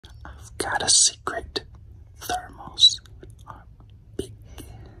got a secret. Thermals are big.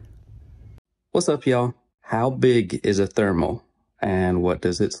 What's up, y'all? How big is a thermal, and what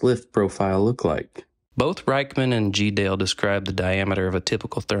does its lift profile look like? Both Reichman and G. Dale described the diameter of a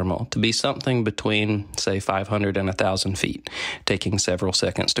typical thermal to be something between, say, 500 and 1,000 feet, taking several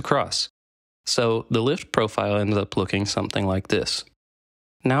seconds to cross. So the lift profile ends up looking something like this.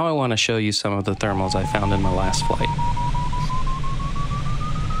 Now I want to show you some of the thermals I found in my last flight.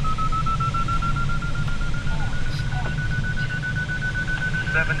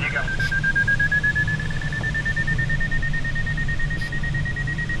 Seven, you go.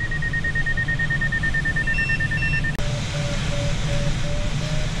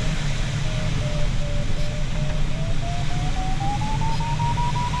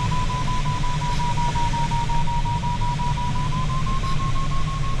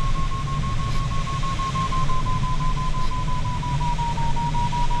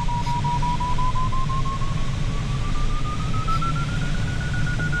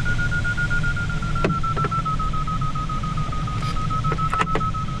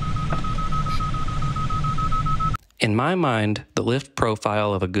 In my mind, the lift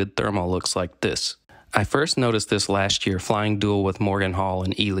profile of a good thermal looks like this. I first noticed this last year flying dual with Morgan Hall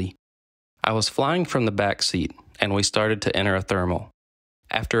in Ely. I was flying from the back seat, and we started to enter a thermal.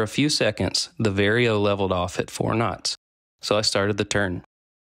 After a few seconds, the Vario leveled off at 4 knots, so I started the turn.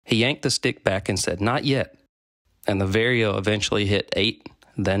 He yanked the stick back and said, "Not yet," and the Vario eventually hit 8,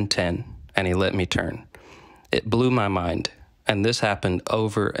 then 10, and he let me turn. It blew my mind, and this happened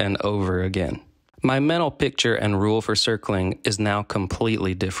over and over again. My mental picture and rule for circling is now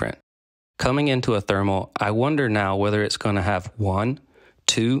completely different. Coming into a thermal, I wonder now whether it's going to have 1,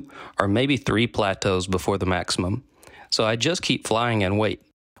 2, or maybe 3 plateaus before the maximum. So I just keep flying and wait.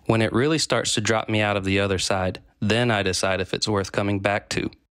 When it really starts to drop me out of the other side, then I decide if it's worth coming back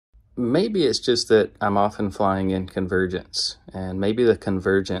to. Maybe it's just that I'm often flying in convergence, and maybe the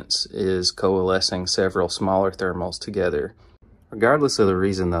convergence is coalescing several smaller thermals together. Regardless of the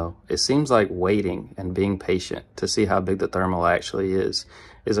reason though, it seems like waiting and being patient to see how big the thermal actually is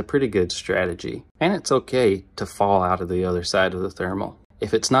a pretty good strategy. And it's okay to fall out of the other side of the thermal.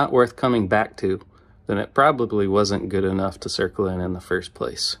 If it's not worth coming back to, then it probably wasn't good enough to circle in the first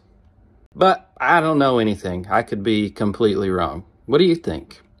place. But I don't know anything. I could be completely wrong. What do you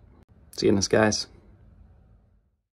think? See you in the skies.